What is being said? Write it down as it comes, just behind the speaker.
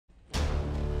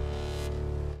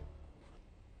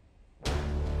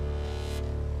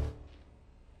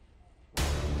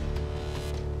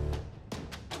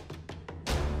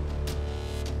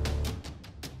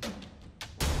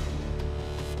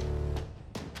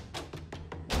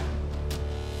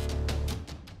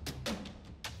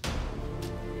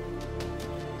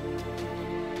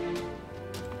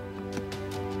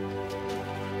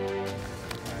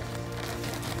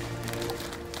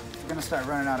start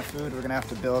running out of food, we're gonna have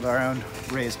to build our own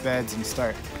raised beds and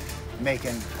start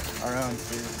making our own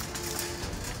food.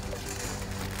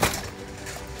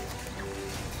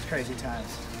 It's crazy times.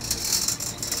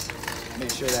 Made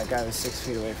sure that guy was 6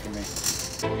 feet away from me.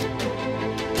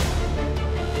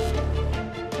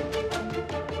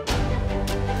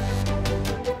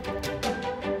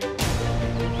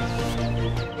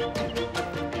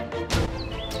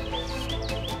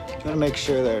 You want to make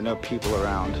sure there are no people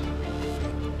around.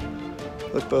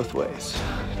 Look both ways,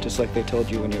 just like they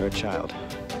told you when you were a child.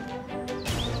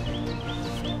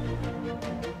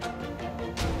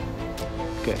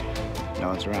 Good. No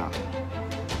one's around.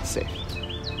 It's safe.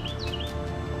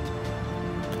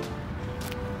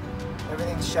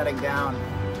 Everything's shutting down.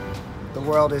 The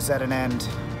world is at an end.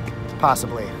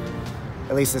 Possibly.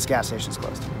 At least this gas station's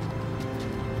closed.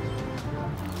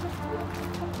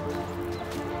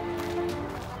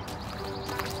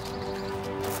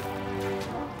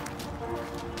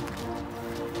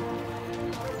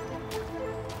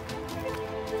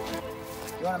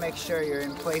 You want to make sure you're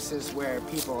in places where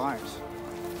people aren't.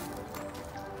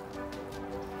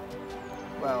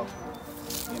 Well,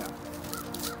 you know,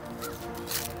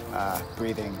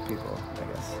 breathing people, I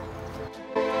guess.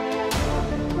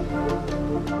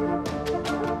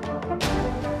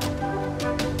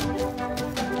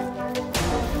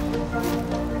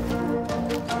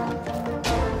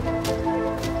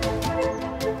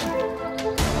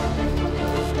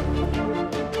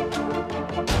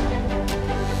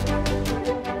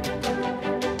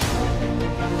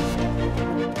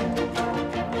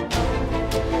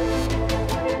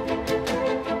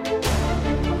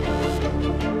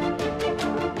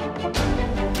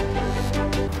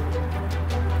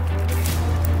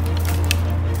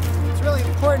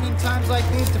 In times like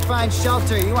these to find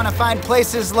shelter. You want to find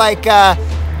places like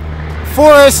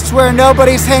forests where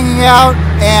nobody's hanging out,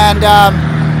 and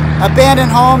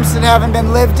abandoned homes that haven't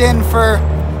been lived in for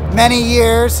many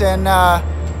years, and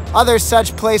other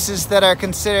such places that are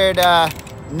considered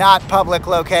not public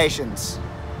locations.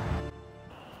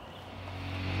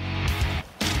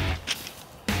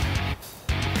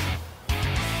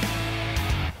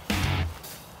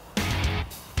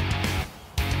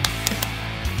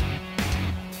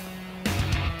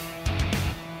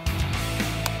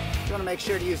 You want to make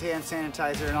sure to use hand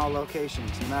sanitizer in all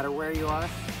locations, no matter where you are.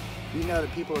 You know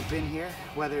that people have been here,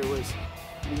 whether it was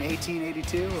in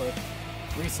 1882 or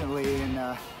recently in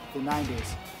the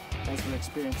 90s, as we're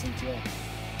experiencing today.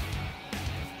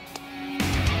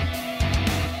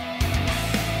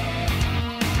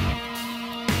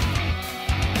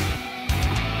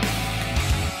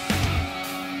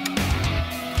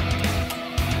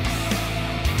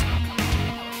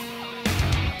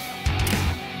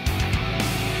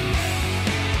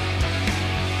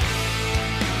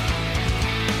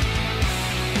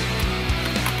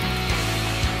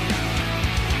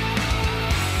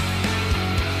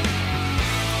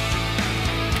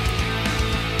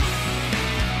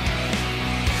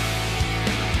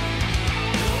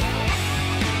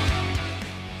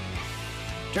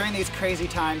 During these crazy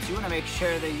times, you want to make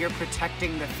sure that you're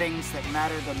protecting the things that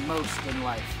matter the most in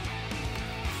life.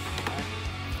 Okay?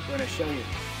 We're going to show you.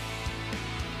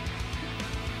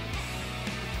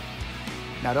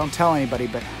 Now don't tell anybody,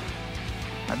 but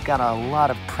I've got a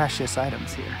lot of precious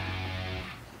items here.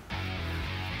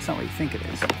 It's not what you think it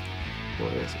is.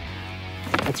 What is it?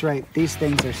 That's right, these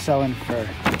things are selling for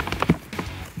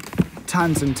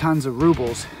tons and tons of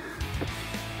rubles.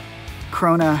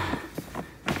 Krona,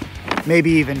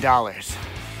 maybe even dollars.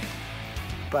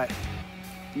 But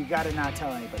you gotta not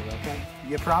tell anybody, okay?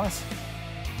 You promise?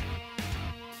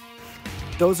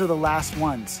 Those are the last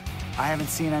ones. I haven't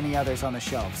seen any others on the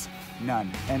shelves.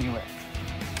 None, anywhere.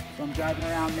 So I'm driving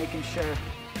around making sure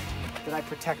that I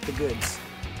protect the goods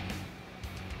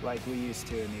like we used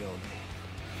to in the old days.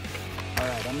 All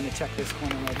right, I'm gonna check this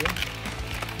corner right here.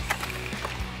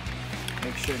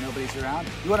 Make sure nobody's around.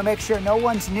 You wanna make sure no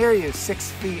one's near you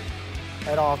 6 feet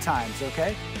at all times,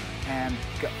 okay? And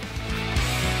go.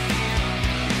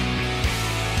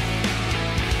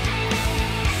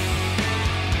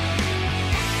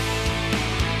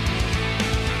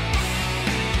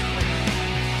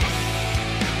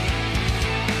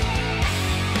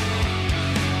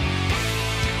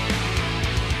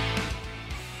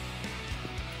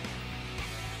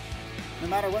 No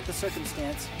matter what the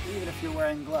circumstance, even if you're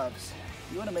wearing gloves,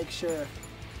 you want to make sure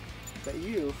that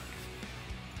you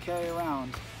carry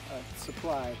around a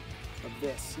supply of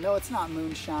this. No, it's not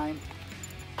moonshine,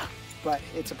 but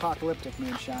it's apocalyptic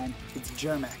moonshine. It's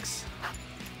Germex.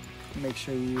 Make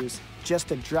sure you use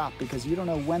just a drop because you don't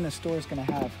know when the store is going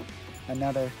to have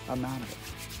another amount of it.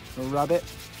 So rub it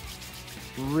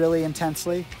really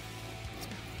intensely.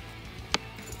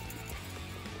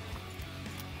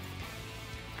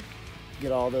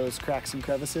 Get all those cracks and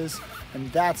crevices,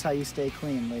 and that's how you stay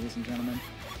clean, ladies and gentlemen.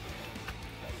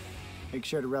 Make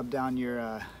sure to rub down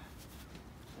your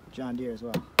John Deere as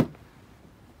well.